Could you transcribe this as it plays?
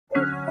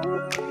Thank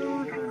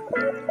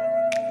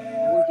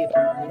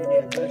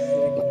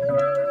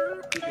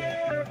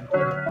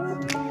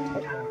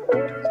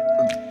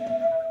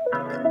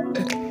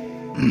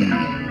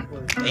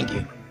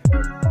you.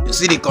 You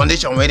see the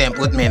condition where they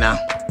put me now.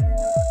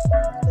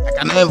 I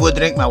cannot even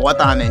drink my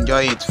water and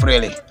enjoy it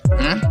freely.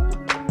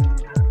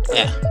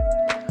 Yeah.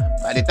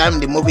 By the time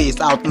the movie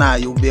is out now,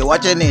 you'll be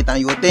watching it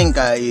and you think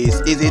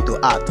it's easy to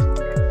act.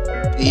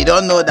 You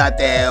don't know that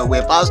we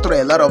pass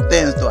through a lot of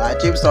things to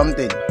achieve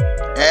something.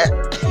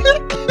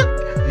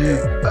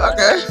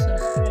 Okay,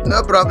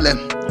 no problem.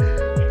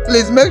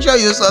 Please make sure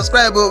you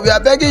subscribe. We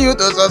are begging you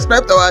to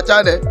subscribe to our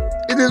channel.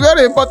 It is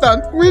very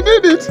important. We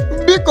need it.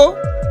 Biko,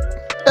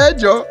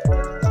 Ejo,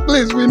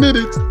 please, we need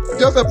it.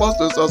 Just help us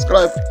to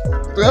subscribe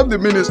to help the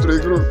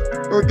ministry grow.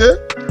 Okay?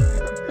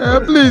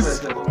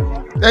 Please.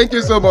 Thank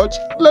you so much.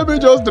 Let me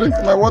just drink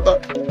my water.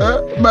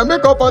 My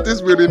makeup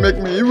artist will remake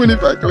me even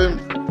if I claim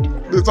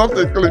there's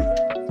something clean.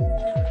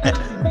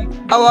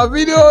 Our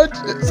video,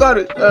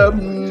 sorry,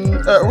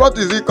 what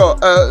is it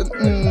called?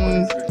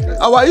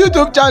 Our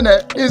YouTube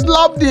channel is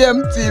Love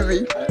DM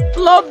TV.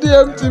 Love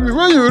DM TV.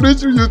 When you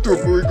reach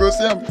YouTube, we go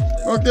see him.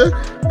 Okay?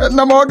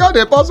 Now my God,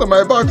 they pass on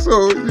my back,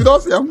 so you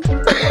don't see him.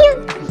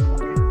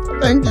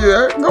 Thank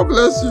you. God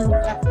bless you.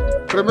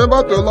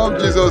 Remember to love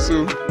Jesus.